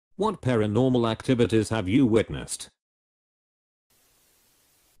What paranormal activities have you witnessed?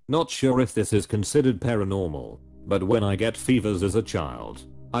 Not sure if this is considered paranormal, but when I get fevers as a child,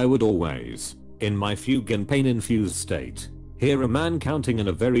 I would always, in my fugue and pain-infused state, hear a man counting in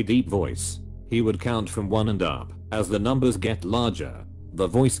a very deep voice. He would count from 1 and up. As the numbers get larger, the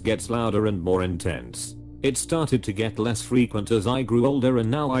voice gets louder and more intense. It started to get less frequent as I grew older, and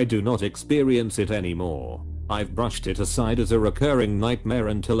now I do not experience it anymore. I've brushed it aside as a recurring nightmare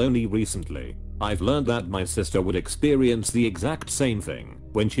until only recently. I've learned that my sister would experience the exact same thing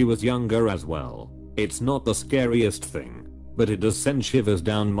when she was younger as well. It's not the scariest thing, but it does send shivers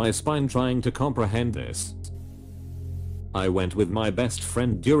down my spine trying to comprehend this. I went with my best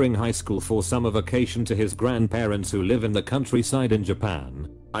friend during high school for summer vacation to his grandparents who live in the countryside in Japan.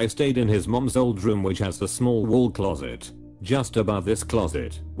 I stayed in his mom's old room, which has a small wall closet. Just above this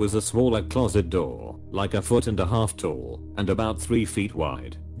closet was a smaller closet door, like 1.5 feet tall and about 3 feet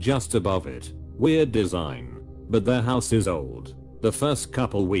wide. Just above it, weird design, but their house is old. The first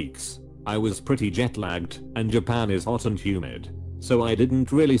couple weeks, I was pretty jet lagged, and Japan is hot and humid, so I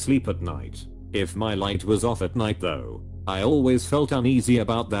didn't really sleep at night. If my light was off at night though, I always felt uneasy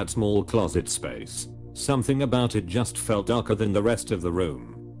about that small closet space. Something about it just felt darker than the rest of the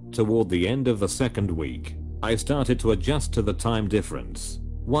room. Toward the end of the second week, I started to adjust to the time difference.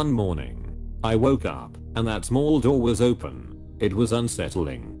 One morning, I woke up and that small door was open. It was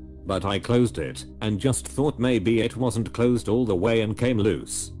unsettling, but I closed it and just thought maybe it wasn't closed all the way and came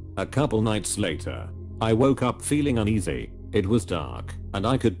loose. A couple nights later, I woke up feeling uneasy. It was dark and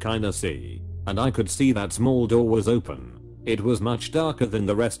I could kinda see, and I could see that small door was open. It was much darker than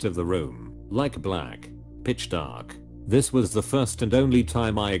the rest of the room, like black, pitch dark. This was the first and only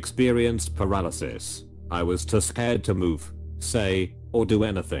time I experienced paralysis. I was too scared to move, say, or do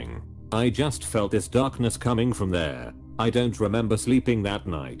anything. I just felt this darkness coming from there. I don't remember sleeping that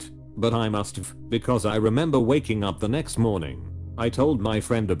night, but I must have, because I remember waking up the next morning. I told my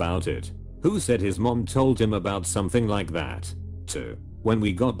friend about it, who said his mom told him about something like that, too, when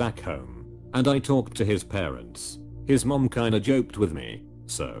we got back home. And I talked to his parents. His mom kinda joked with me,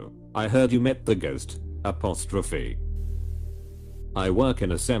 so, I heard you met the ghost, apostrophe. I work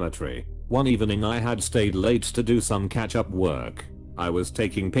in a cemetery. One evening I had stayed late to do some catch-up work. I was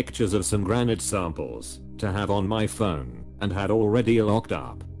taking pictures of some granite samples to have on my phone and had already locked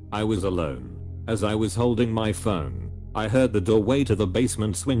up. I was alone. As I was holding my phone, I heard the doorway to the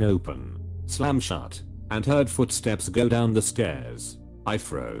basement swing open, slam shut, and heard footsteps go down the stairs. I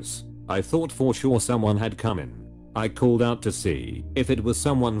froze. I thought for sure someone had come in. I called out to see if it was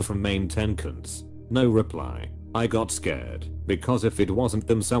someone from main entrance. No reply. I got scared, because if it wasn't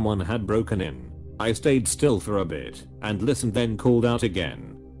them, someone had broken in. I stayed still for a bit and listened, then called out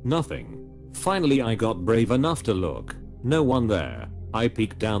again. Nothing. Finally I got brave enough to look. No one there. I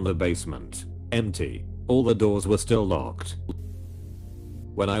peeked down the basement. Empty. All the doors were still locked.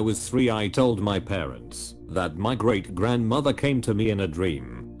 When I was 3, I told my parents that my great-grandmother came to me in a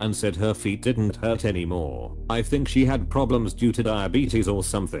dream and said her feet didn't hurt anymore. I think she had problems due to diabetes or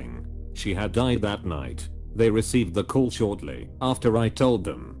something. She had died that night. They received the call shortly after I told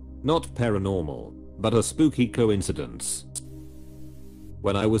them. Not paranormal, but a spooky coincidence.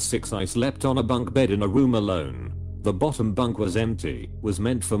 When I was 6, I slept on a bunk bed in a room alone. The bottom bunk was empty, was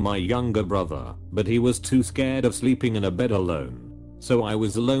meant for my younger brother, but he was too scared of sleeping in a bed alone. So I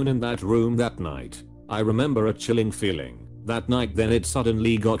was alone in that room that night. I remember a chilling feeling that night, then it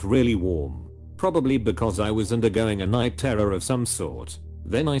suddenly got really warm. Probably because I was undergoing a night terror of some sort.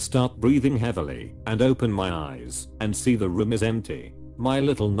 Then I start breathing heavily and open my eyes and see the room is empty. My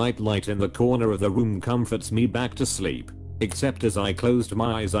little night light in the corner of the room comforts me back to sleep. Except as I closed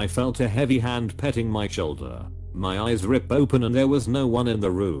my eyes, I felt a heavy hand petting my shoulder. My eyes rip open and there was no one in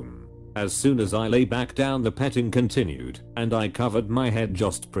the room. As soon as I lay back down, the petting continued and I covered my head,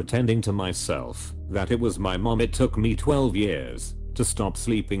 just pretending to myself that it was my mom. It took me 12 years to stop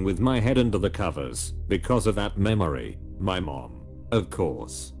sleeping with my head under the covers because of that memory. My mom, of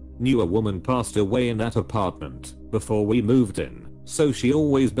course, knew a woman passed away in that apartment before we moved in, so she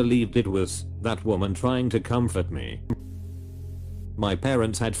always believed it was that woman trying to comfort me. My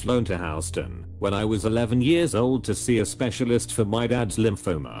parents had flown to Houston when I was 11 years old to see a specialist for my dad's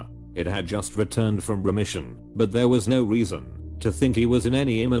lymphoma. It had just returned from remission, but there was no reason to think he was in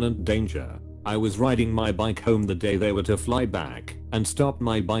any imminent danger. I was riding my bike home the day they were to fly back and stopped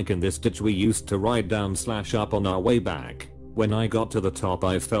my bike in this ditch we used to ride down/up on our way back. When I got to the top,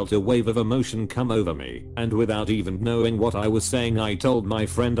 I felt a wave of emotion come over me, and without even knowing what I was saying, I told my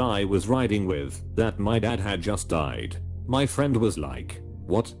friend I was riding with that my dad had just died. My friend was like,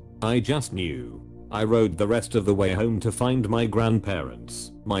 "What?" I just knew. I rode the rest of the way home to find my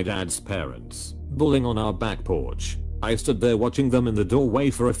grandparents, my dad's parents, bulling on our back porch. I stood there watching them in the doorway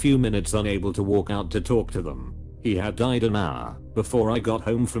for a few minutes, unable to walk out to talk to them. He had died an hour before I got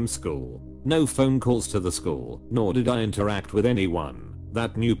home from school. No phone calls to the school, nor did I interact with anyone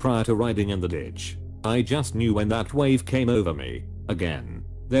that knew prior to riding in the ditch. I just knew when that wave came over me. Again,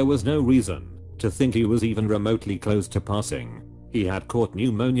 there was no reason to think he was even remotely close to passing. He had caught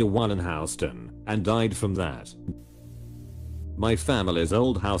pneumonia while in Houston and died from that. My family's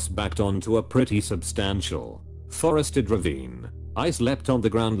old house backed onto a pretty substantial forested ravine. I slept on the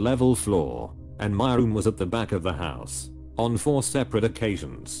ground level floor, and my room was at the back of the house. On 4 separate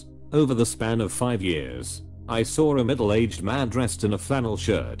occasions, over the span of 5 years, I saw a middle-aged man dressed in a flannel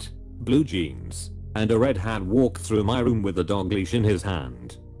shirt, blue jeans, and a red hat walk through my room with a dog leash in his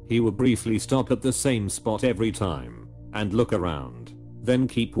hand. He would briefly stop at the same spot every time and look around, then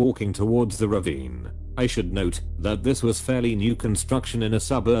keep walking towards the ravine. I should note that this was fairly new construction in a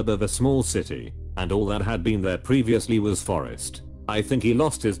suburb of a small city, and all that had been there previously was forest. I think he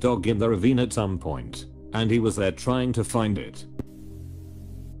lost his dog in the ravine at some point, and he was there trying to find it.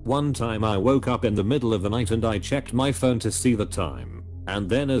 One time I woke up in the middle of the night and I checked my phone to see the time, and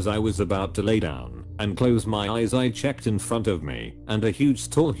then as I was about to lay down and close my eyes, I checked in front of me, and a huge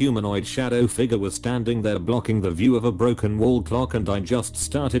tall humanoid shadow figure was standing there blocking the view of a broken wall clock, and I just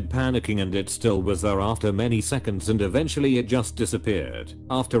started panicking, and it still was there after many seconds, and eventually it just disappeared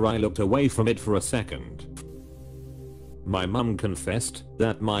after I looked away from it for a second. My mum confessed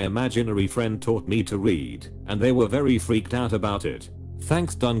that my imaginary friend taught me to read, and they were very freaked out about it.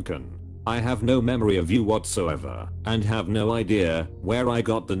 Thanks, Duncan. I have no memory of you whatsoever, and have no idea where I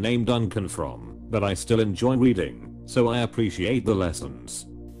got the name Duncan from, but I still enjoy reading, so I appreciate the lessons.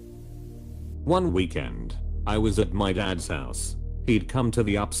 One weekend, I was at my dad's house. He'd come to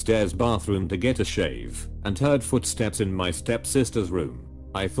the upstairs bathroom to get a shave, and heard footsteps in my stepsister's room.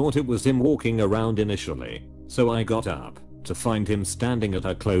 I thought it was him walking around initially, so I got up to find him standing at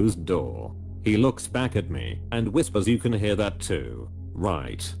a closed door. He looks back at me and whispers, "You can hear that too,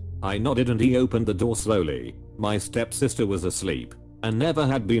 right?" I nodded and he opened the door slowly. My stepsister was asleep and never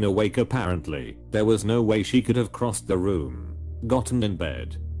had been awake apparently. There was no way she could have crossed the room, gotten in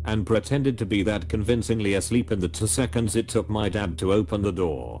bed, and pretended to be that convincingly asleep in the 2 seconds it took my dad to open the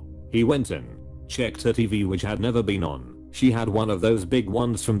door. He went in, checked her TV, which had never been on. She had one of those big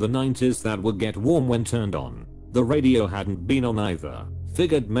ones from the 90s that would get warm when turned on. The radio hadn't been on either.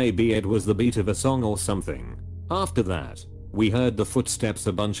 Figured maybe it was the beat of a song or something. After that, we heard the footsteps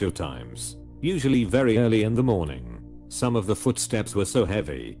a bunch of times, usually very early in the morning. Some of the footsteps were so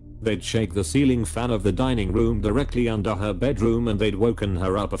heavy, they'd shake the ceiling fan of the dining room directly under her bedroom, and they'd woken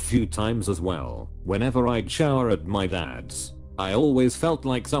her up a few times as well. Whenever I'd shower at my dad's, I always felt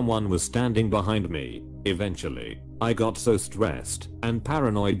like someone was standing behind me. Eventually, I got so stressed and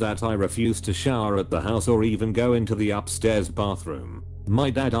paranoid that I refused to shower at the house or even go into the upstairs bathroom. My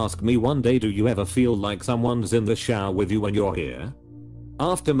dad asked me one day, "Do you ever feel like someone's in the shower with you when you're here?"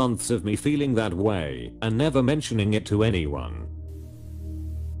 After months of me feeling that way and never mentioning it to anyone.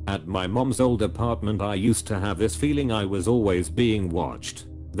 At my mom's old apartment, I used to have this feeling I was always being watched.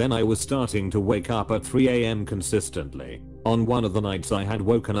 Then I was starting to wake up at 3 AM consistently. On one of the nights I had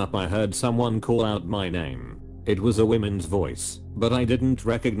woken up, I heard someone call out my name. It was a woman's voice, but I didn't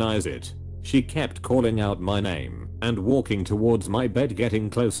recognize it. She kept calling out my name and walking towards my bed, getting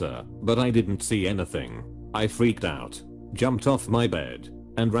closer, but I didn't see anything. I freaked out, jumped off my bed,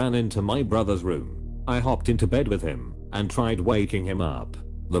 and ran into my brother's room. I hopped into bed with him and tried waking him up.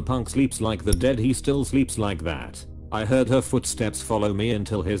 The punk sleeps like the dead, he still sleeps like that. I heard her footsteps follow me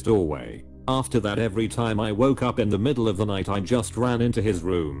until his doorway. After that, every time I woke up in the middle of the night, I just ran into his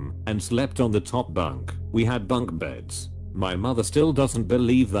room and slept on the top bunk. We had bunk beds. My mother still doesn't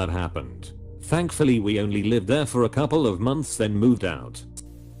believe that happened. Thankfully, we only lived there for a couple of months, then moved out.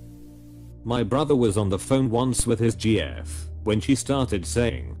 My brother was on the phone once with his GF when she started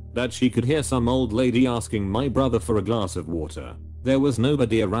saying that she could hear some old lady asking my brother for a glass of water. There was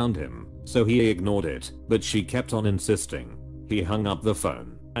nobody around him, so he ignored it, but she kept on insisting. He hung up the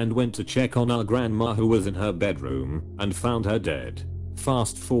phone and went to check on our grandma, who was in her bedroom, and found her dead.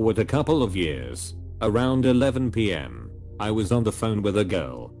 Fast forward a couple of years. Around 11 PM, I was on the phone with a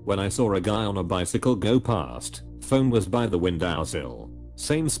girl when I saw a guy on a bicycle go past. Phone was by the windowsill,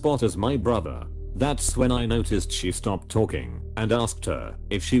 same spot as my brother. That's when I noticed she stopped talking and asked her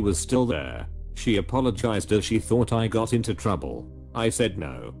if she was still there. She apologized as she thought I got into trouble. I said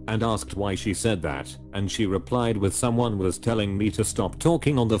no and asked why she said that, and she replied with, "Someone was telling me to stop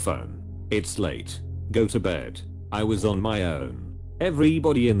talking on the phone. It's late. Go to bed." I was on my own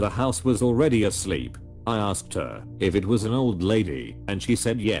Everybody in the house was already asleep. I asked her if it was an old lady and she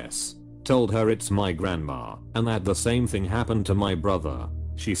said yes. Told her it's my grandma and that the same thing happened to my brother.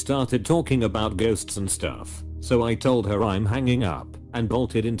 She started talking about ghosts and stuff, so I told her I'm hanging up and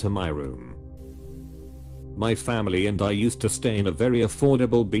bolted into my room. My family and I used to stay in a very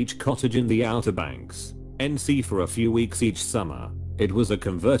affordable beach cottage in the Outer Banks, NC for a few weeks each summer. It was a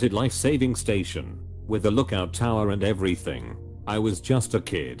converted life-saving station with a lookout tower and everything. I was just a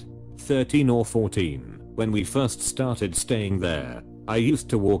kid, 13 or 14, when we first started staying there. I used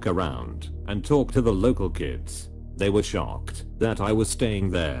to walk around and talk to the local kids. They were shocked that I was staying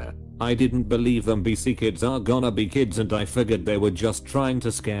there. I didn't believe them. BC kids are gonna be kids, and I figured they were just trying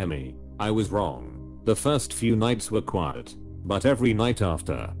to scare me. I was wrong. The first few nights were quiet, but every night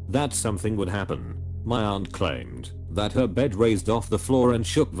after that something would happen. My aunt claimed that her bed raised off the floor and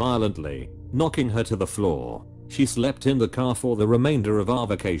shook violently, knocking her to the floor. She slept in the car for the remainder of our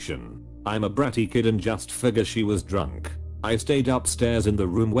vacation. I'm a bratty kid and just figure she was drunk. I stayed upstairs in the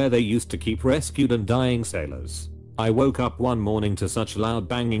room where they used to keep rescued and dying sailors. I woke up one morning to such loud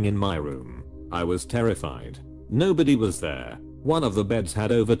banging in my room. I was terrified. Nobody was there. One of the beds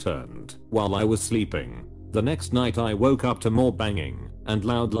had overturned while I was sleeping. The next night I woke up to more banging and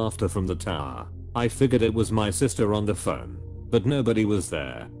loud laughter from the tower. I figured it was my sister on the phone, but nobody was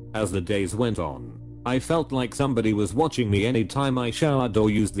there. As the days went on, I felt like somebody was watching me anytime I showered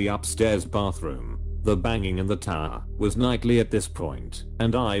or used the upstairs bathroom. The banging in the tower was nightly at this point,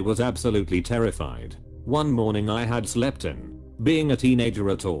 and I was absolutely terrified. One morning I had slept in, being a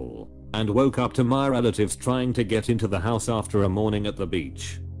teenager at all, and woke up to my relatives trying to get into the house after a morning at the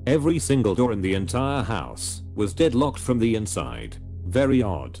beach. Every single door in the entire house was deadlocked from the inside. Very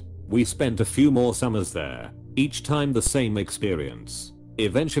odd. We spent a few more summers there, each time the same experience.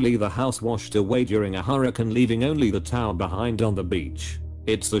 Eventually the house washed away during a hurricane, leaving only the tower behind on the beach.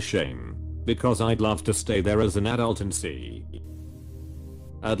 It's a shame, because I'd love to stay there as an adult and see.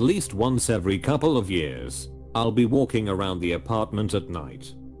 At least once every couple of years, I'll be walking around the apartment at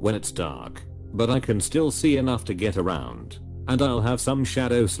night when it's dark, but I can still see enough to get around, and I'll have some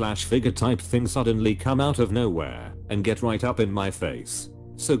shadow slash figure type thing suddenly come out of nowhere and get right up in my face,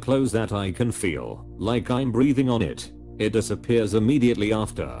 so close that I can feel like I'm breathing on it. It disappears immediately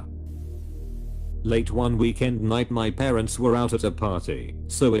after. Late one weekend night my parents were out at a party,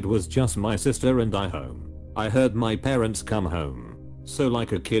 so it was just my sister and I home. I heard my parents come home, so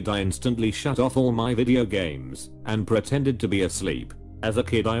like a kid I instantly shut off all my video games and pretended to be asleep. As a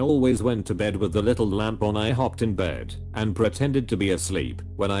kid I always went to bed with the little lamp on. I hopped in bed and pretended to be asleep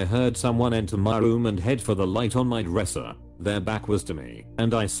when I heard someone enter my room and head for the light on my dresser. Their back was to me,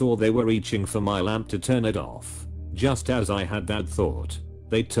 and I saw they were reaching for my lamp to turn it off. Just as I had that thought,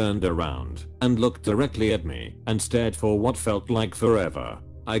 they turned around and looked directly at me and stared for what felt like forever.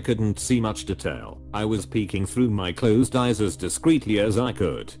 I couldn't see much detail. I was peeking through my closed eyes as discreetly as I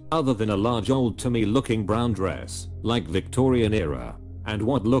could, other than a large old Tommy looking brown dress, like Victorian era, and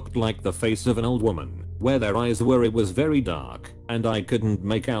what looked like the face of an old woman. Where their eyes were it was very dark, and I couldn't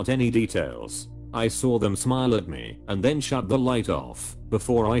make out any details. I saw them smile at me and then shut the light off.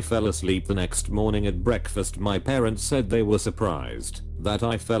 Before I fell asleep the next morning at breakfast, my parents said they were surprised that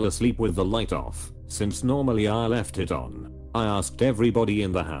I fell asleep with the light off, since normally I left it on. I asked everybody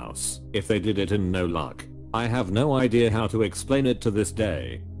in the house if they did it and no luck. I have no idea how to explain it to this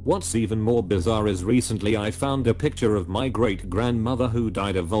day. What's even more bizarre is recently I found a picture of my great grandmother who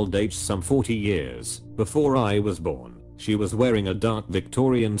died of old age some 40 years before I was born. She was wearing a dark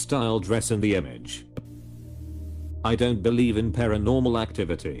Victorian style dress in the image. I don't believe in paranormal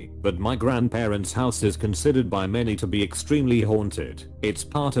activity, but my grandparents' house is considered by many to be extremely haunted. It's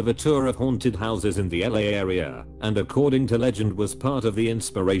part of a tour of haunted houses in the LA area, and according to legend was part of the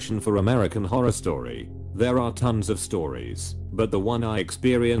inspiration for American Horror Story. There are tons of stories, but the one I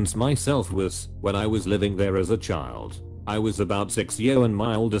experienced myself was when I was living there as a child. I was about 6 years and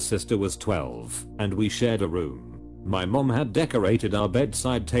my older sister was 12, and we shared a room. My mom had decorated our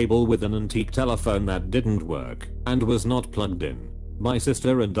bedside table with an antique telephone that didn't work and was not plugged in. My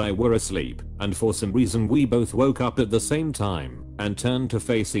sister and I were asleep, and for some reason we both woke up at the same time and turned to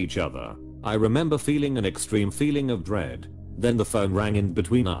face each other. I remember feeling an extreme feeling of dread. Then the phone rang in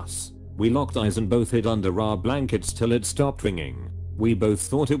between us. We locked eyes and both hid under our blankets till it stopped ringing. We both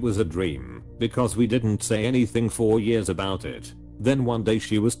thought it was a dream because we didn't say anything for years about it. Then one day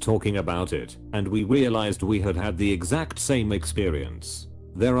she was talking about it, and we realized we had had the exact same experience.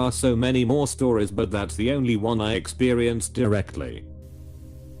 There are so many more stories, but that's the only one I experienced directly.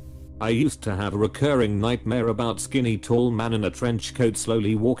 I used to have a recurring nightmare about skinny tall man in a trench coat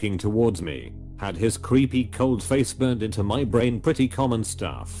slowly walking towards me. Had his creepy cold face burned into my brain, pretty common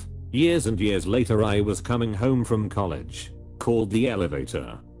stuff. Years and years later I was coming home from college. Called the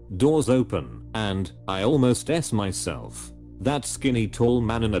elevator. Doors open, and I almost S myself. That skinny tall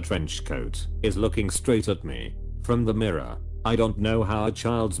man in a trench coat is looking straight at me from the mirror. I don't know how a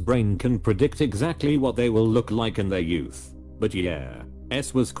child's brain can predict exactly what they will look like in their youth. But yeah,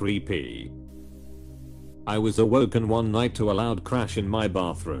 S was creepy. I was awoken one night to a loud crash in my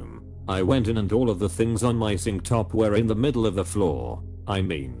bathroom. I went in and all of the things on my sink top were in the middle of the floor. I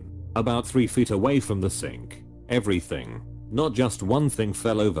mean, about 3 feet away from the sink. Everything. Not just one thing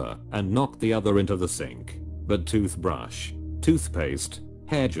fell over and knocked the other into the sink, but toothbrush, toothpaste,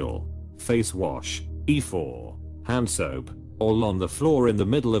 hair gel, face wash, E4, hand soap, all on the floor in the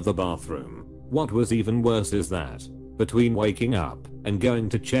middle of the bathroom. What was even worse is that, between waking up and going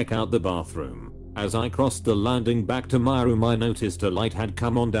to check out the bathroom, as I crossed the landing back to my room I noticed a light had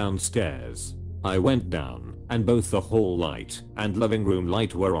come on downstairs. I went down, and both the hall light and living room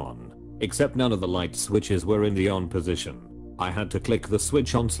light were on, except none of the light switches were in the on position. I had to click the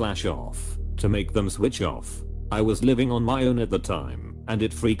switch on/off to make them switch off. I was living on my own at the time, and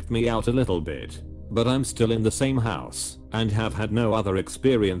it freaked me out a little bit. But I'm still in the same house, and have had no other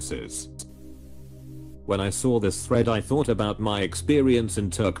experiences. When I saw this thread I thought about my experience in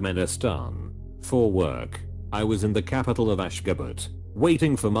Turkmenistan. For work, I was in the capital of Ashgabat,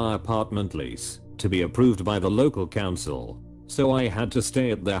 waiting for my apartment lease to be approved by the local council, so I had to stay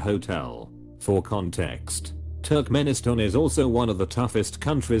at their hotel. For context, Turkmenistan is also one of the toughest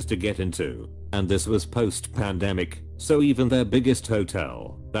countries to get into, and this was post-pandemic, so even their biggest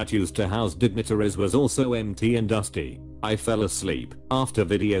hotel, that used to house dignitaries, was also empty and dusty. I fell asleep after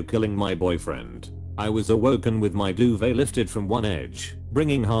video killing my boyfriend. I was awoken with my duvet lifted from one edge,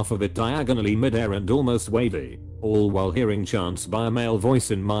 bringing half of it diagonally mid-air and almost wavy, all while hearing chants by a male voice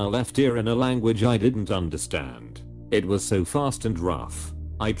in my left ear in a language I didn't understand. It was so fast and rough.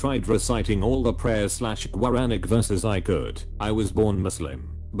 I tried reciting all the prayers/Quranic verses I could. I was born Muslim,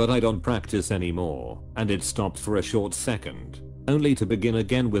 but I don't practice anymore, and it stopped for a short second, only to begin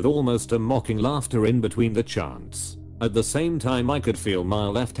again with almost a mocking laughter in between the chants. At the same time I could feel my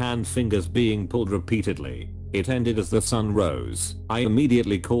left hand fingers being pulled repeatedly. It ended as the sun rose. I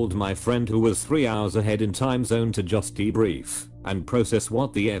immediately called my friend who was 3 hours ahead in time zone to just debrief and process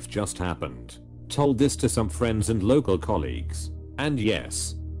what the F just happened. Told this to some friends and local colleagues. And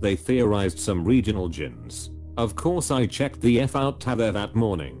yes, they theorized some regional jinns. Of course I checked the F out there that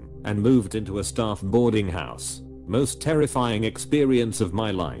morning and moved into a staff boarding house. Most terrifying experience of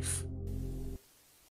my life.